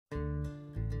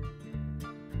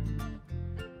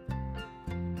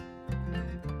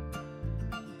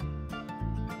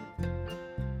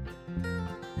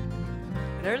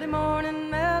An early morning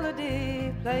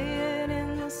melody playing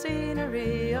in the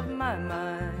scenery of my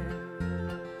mind.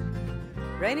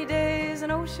 Rainy days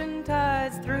and ocean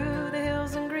tides through the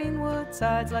hills and greenwood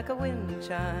sides like a wind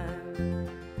chime.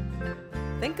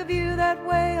 Think of you that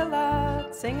way a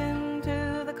lot, singing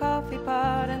to the coffee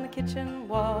pot and the kitchen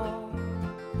wall.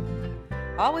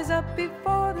 Always up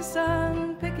before the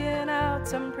sun, picking out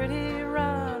some pretty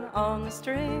run on the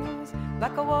strings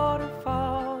like a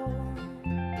waterfall.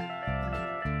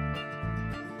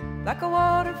 Like a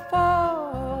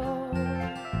waterfall.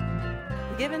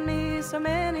 You've given me so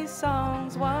many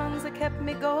songs, ones that kept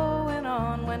me going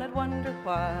on when I'd wonder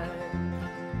why.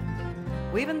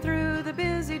 Weaving through the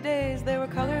busy days, there were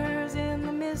colors in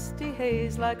the misty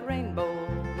haze like rainbow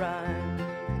rhyme,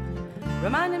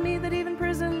 reminding me that even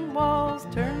prison walls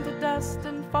turn to dust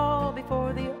and fall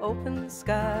before the open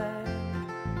sky.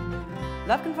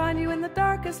 Love can find you in the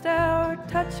darkest hour,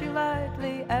 touch you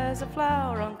lightly as a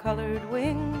flower on colored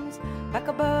wings, like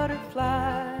a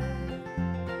butterfly.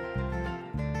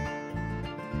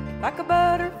 Like a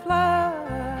butterfly.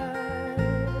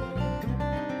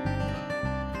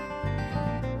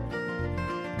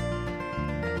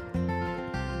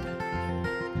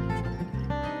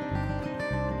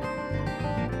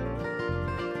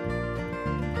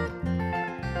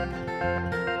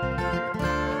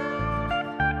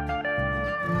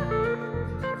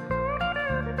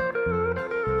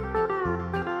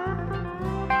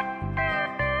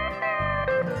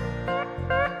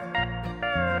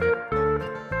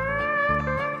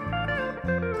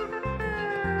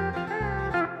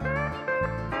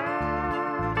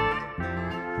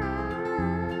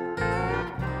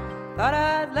 Thought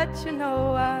I'd let you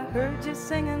know I heard you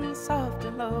singing soft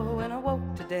and low when I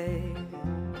woke today.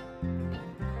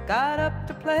 Got up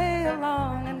to play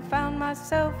along and found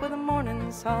myself with a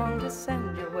morning song to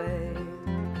send your way.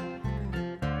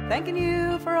 Thanking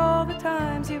you for all the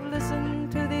times you've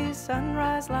listened to these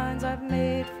sunrise lines I've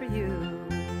made for you.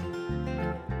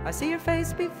 I see your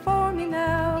face before me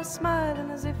now, smiling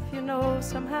as if you know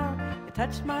somehow you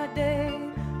touched my day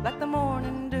like the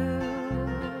morning dew.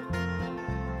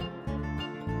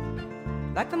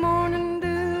 Like the morning dew.